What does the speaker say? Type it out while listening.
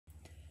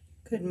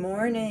Good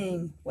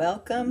morning.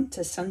 Welcome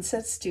to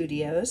Sunset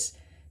Studios.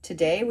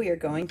 Today we are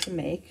going to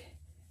make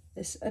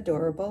this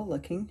adorable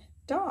looking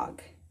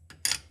dog.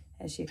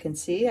 As you can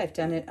see, I've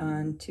done it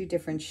on two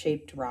different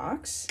shaped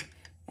rocks,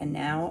 and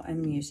now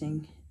I'm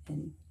using a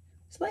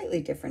slightly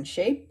different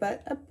shape,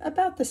 but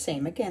about the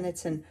same. Again,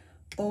 it's an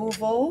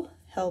oval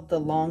held the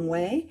long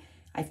way.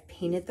 I've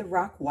painted the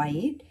rock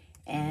white,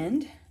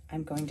 and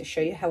I'm going to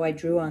show you how I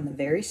drew on the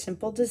very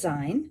simple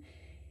design.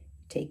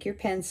 Take your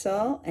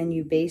pencil and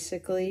you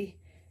basically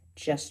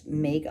just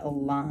make a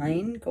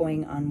line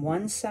going on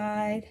one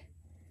side,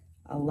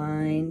 a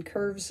line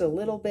curves a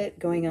little bit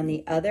going on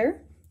the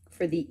other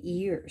for the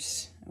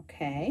ears,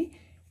 okay?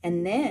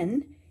 And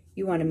then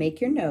you want to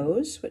make your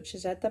nose, which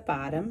is at the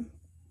bottom,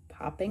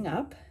 popping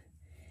up,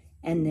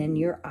 and then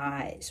your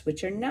eyes,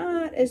 which are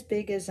not as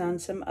big as on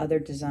some other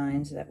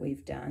designs that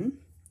we've done.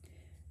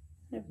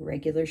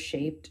 Regular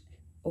shaped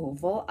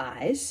oval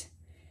eyes,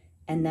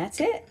 and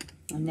that's it.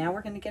 And now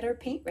we're going to get our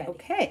paint ready.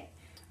 Okay,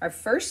 our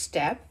first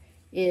step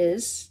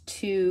is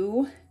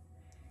to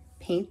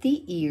paint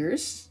the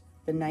ears,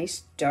 the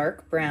nice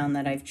dark brown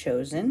that I've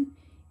chosen.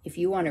 If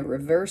you want to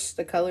reverse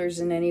the colors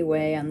in any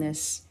way on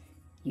this,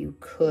 you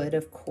could,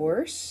 of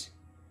course.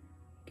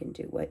 You can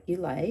do what you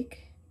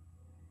like.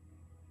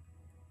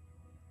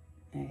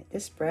 All right,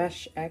 this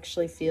brush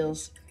actually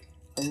feels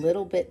a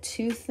little bit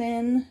too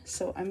thin,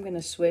 so I'm going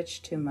to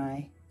switch to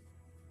my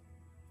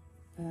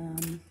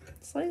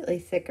slightly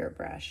thicker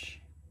brush.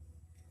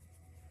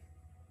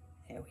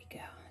 There we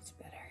go, that's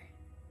better.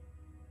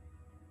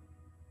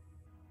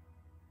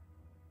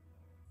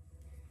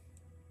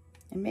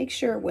 And make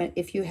sure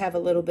if you have a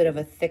little bit of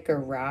a thicker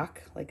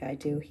rock, like I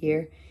do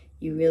here,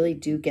 you really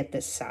do get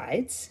the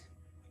sides,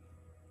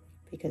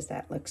 because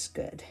that looks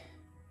good.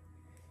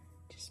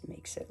 Just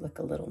makes it look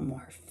a little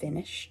more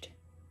finished.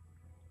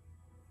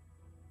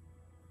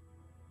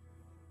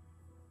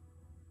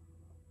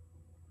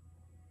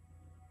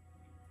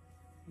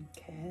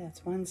 Okay,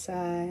 that's one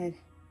side.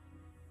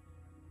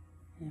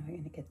 Now we're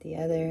going to get the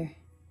other.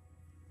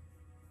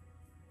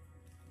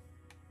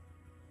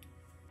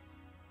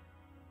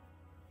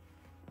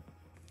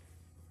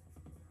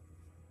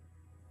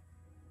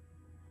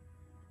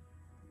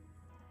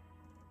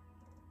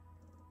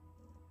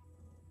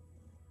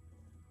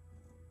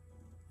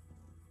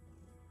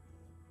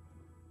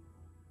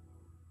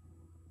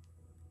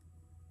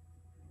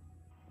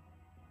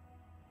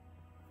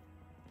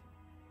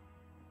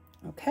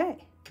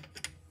 Okay,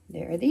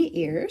 there are the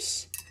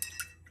ears.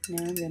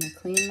 Now I'm going to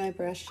clean my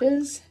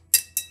brushes,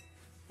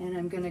 and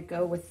I'm going to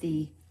go with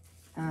the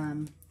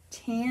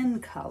tan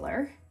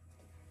color.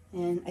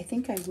 And I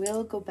think I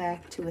will go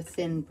back to a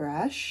thin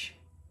brush.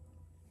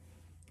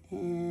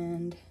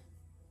 And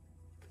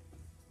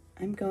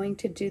I'm going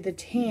to do the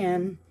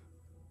tan.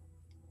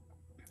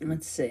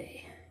 Let's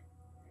see.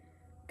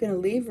 I'm going to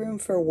leave room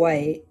for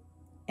white,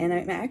 and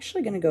I'm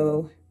actually going to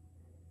go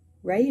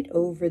right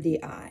over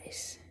the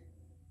eyes.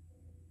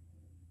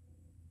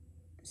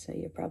 So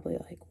you're probably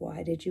like,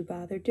 why did you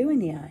bother doing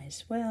the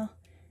eyes? Well,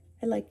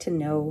 I like to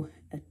know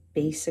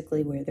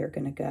basically where they're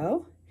going to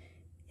go.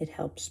 It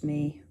helps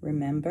me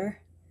remember.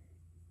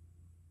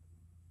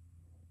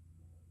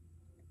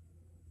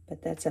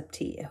 But that's up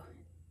to you.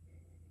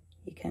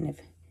 You kind of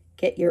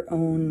get your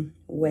own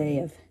way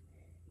of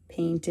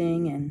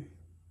painting, and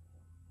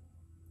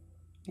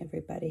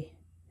everybody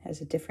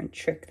has a different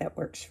trick that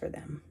works for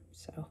them.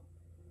 So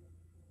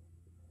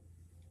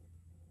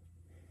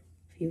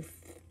if you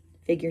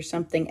figure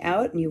something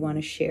out and you want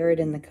to share it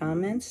in the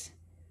comments,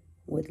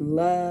 would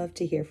love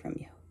to hear from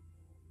you.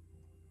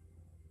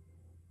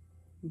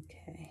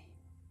 Okay.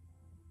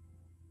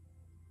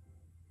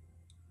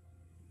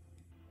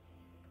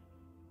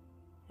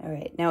 All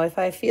right, now if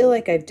I feel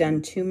like I've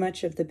done too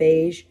much of the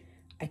beige,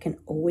 I can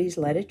always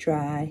let it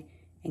dry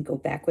and go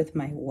back with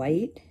my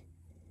white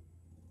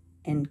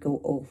and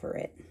go over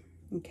it,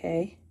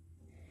 okay?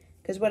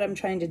 Because what I'm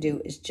trying to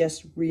do is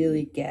just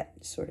really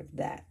get sort of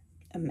that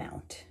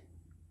amount.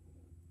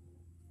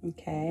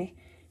 Okay,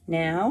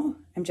 now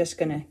I'm just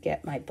going to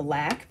get my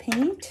black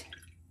paint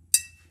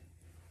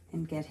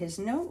and get his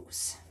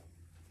nose,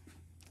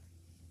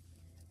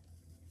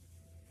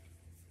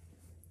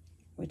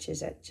 which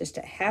is just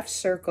a half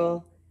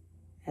circle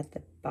at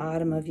the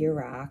bottom of your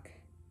rock.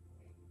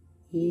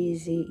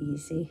 Easy,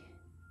 easy.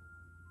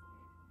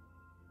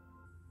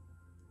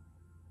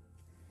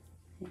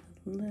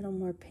 A little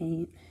more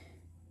paint.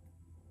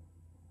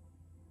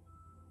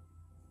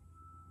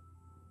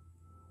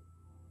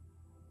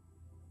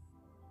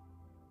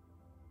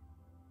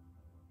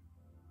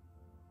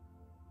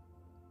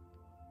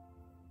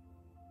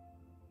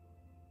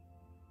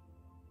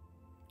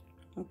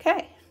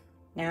 Okay,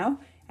 now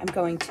I'm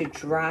going to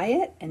dry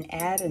it and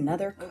add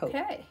another coat.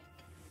 Okay,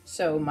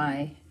 so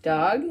my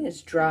dog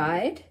is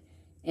dried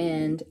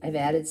and I've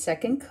added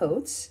second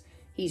coats.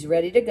 He's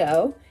ready to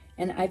go,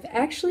 and I've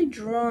actually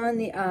drawn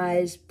the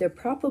eyes. They're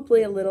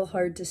probably a little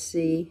hard to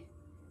see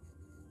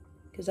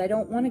because I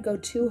don't want to go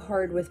too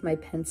hard with my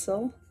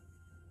pencil.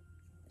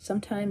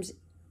 Sometimes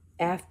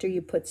after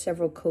you put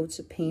several coats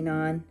of paint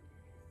on,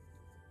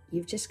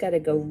 you've just got to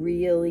go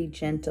really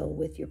gentle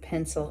with your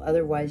pencil.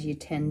 Otherwise, you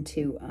tend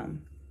to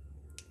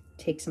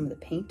take some of the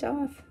paint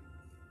off.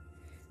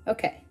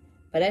 Okay,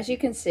 but as you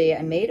can see,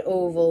 I made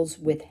ovals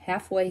with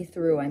halfway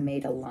through I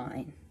made a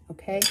line,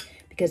 okay?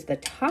 Because the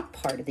top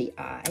part of the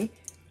eye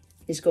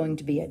is going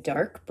to be a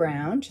dark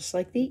brown, just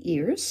like the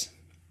ears.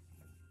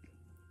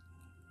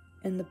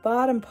 And the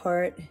bottom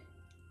part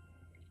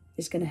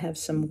is going to have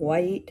some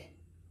white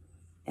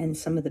and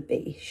some of the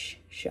beige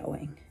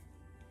showing.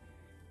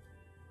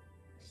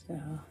 So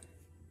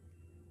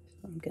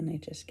I'm going to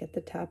just get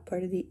the top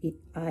part of the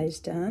eyes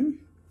done.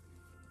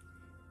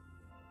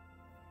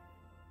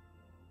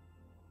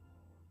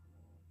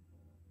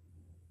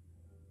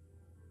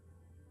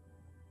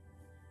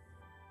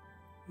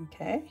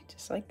 Okay,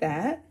 just like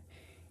that.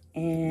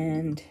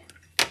 And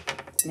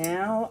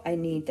now I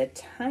need the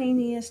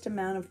tiniest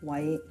amount of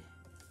white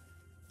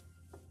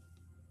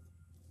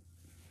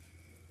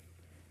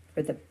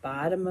for the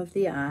bottom of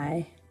the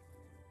eye.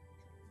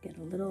 Get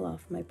a little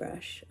off my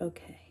brush.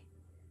 Okay.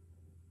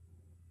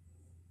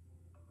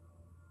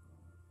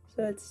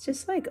 So it's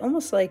just like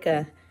almost like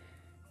a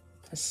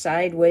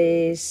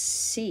sideways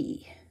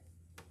C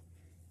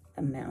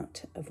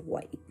amount of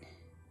white.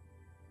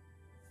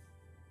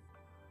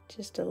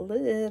 Just a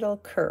little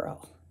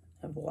curl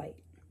of white.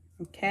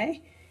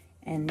 Okay,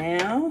 and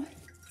now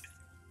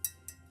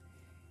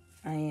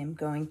I am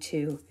going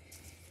to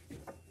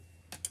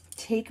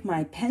take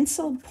my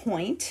penciled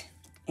point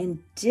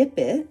and dip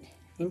it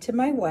into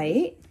my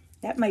white.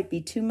 That might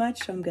be too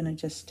much, so I'm going to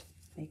just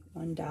make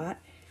one dot.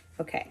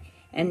 Okay,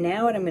 and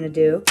now what I'm going to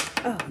do,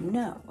 oh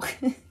no,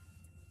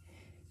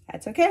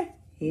 that's okay,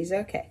 he's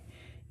okay,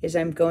 is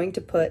I'm going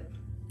to put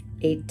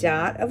a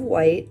dot of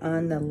white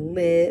on the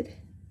lid,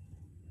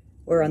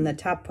 or on the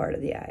top part of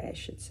the eye, I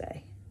should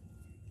say.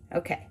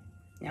 Okay,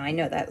 now I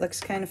know that looks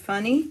kind of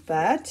funny,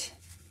 but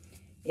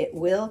it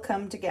will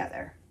come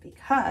together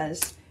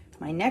because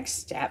my next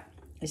step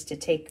is to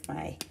take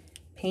my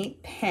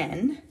paint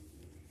pen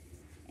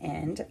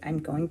and I'm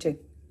going to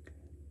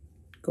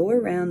go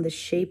around the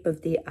shape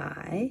of the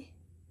eye.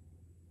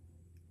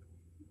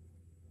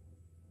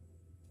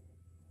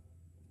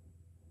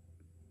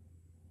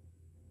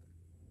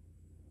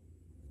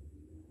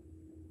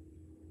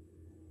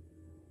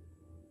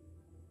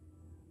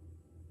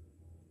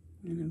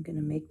 And I'm going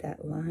to make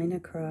that line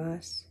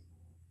across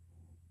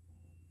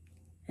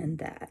and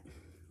that.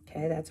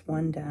 Okay, that's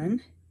one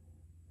done.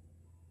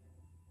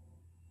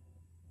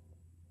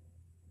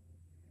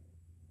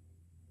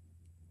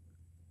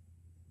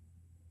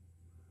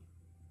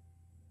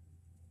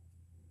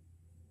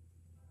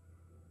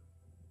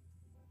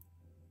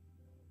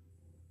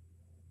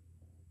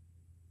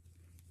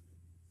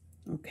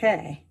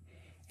 Okay,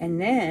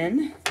 and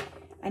then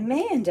I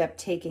may end up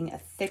taking a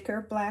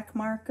thicker black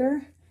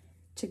marker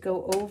to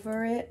go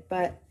over it,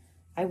 but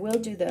I will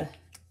do the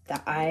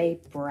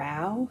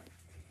eyebrow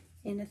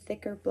in a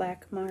thicker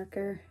black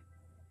marker.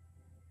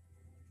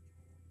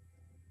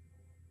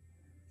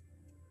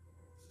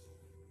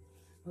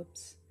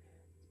 Whoops,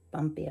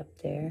 bumpy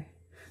up there.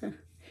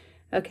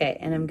 Okay,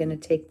 and I'm gonna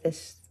take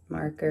this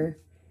marker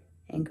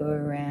and go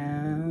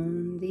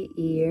around the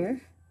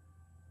ear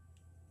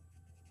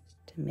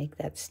to make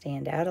that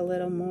stand out a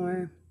little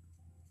more.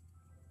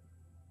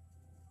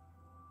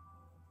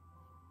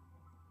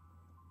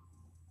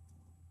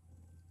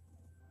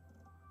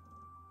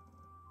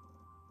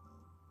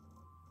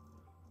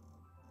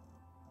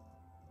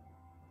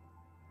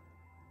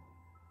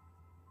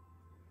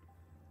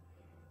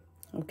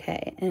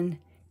 Okay, and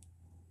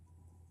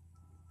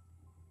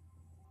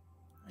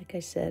like I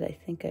said, I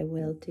think I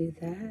will do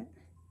that.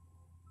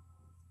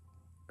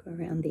 Go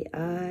around the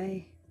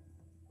eye.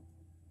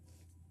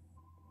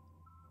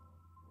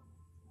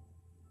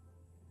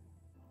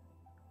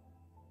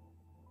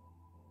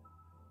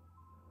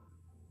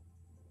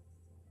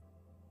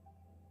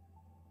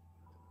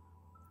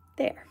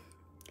 There.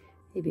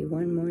 Maybe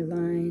one more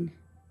line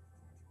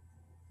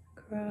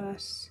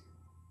across.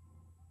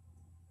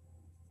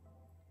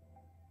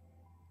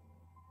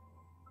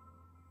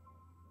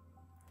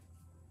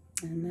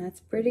 And that's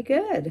pretty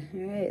good.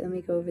 All right, let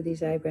me go over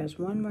these eyebrows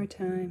one more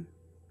time.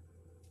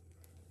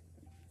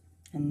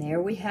 And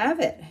there we have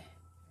it.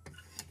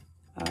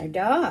 Our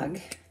dog.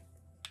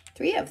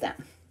 3 of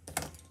them.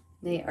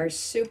 They are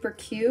super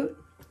cute.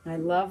 I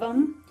love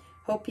them.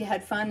 Hope you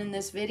had fun in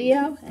this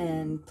video,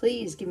 and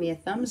please give me a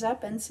thumbs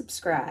up and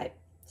subscribe.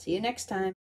 See you next time.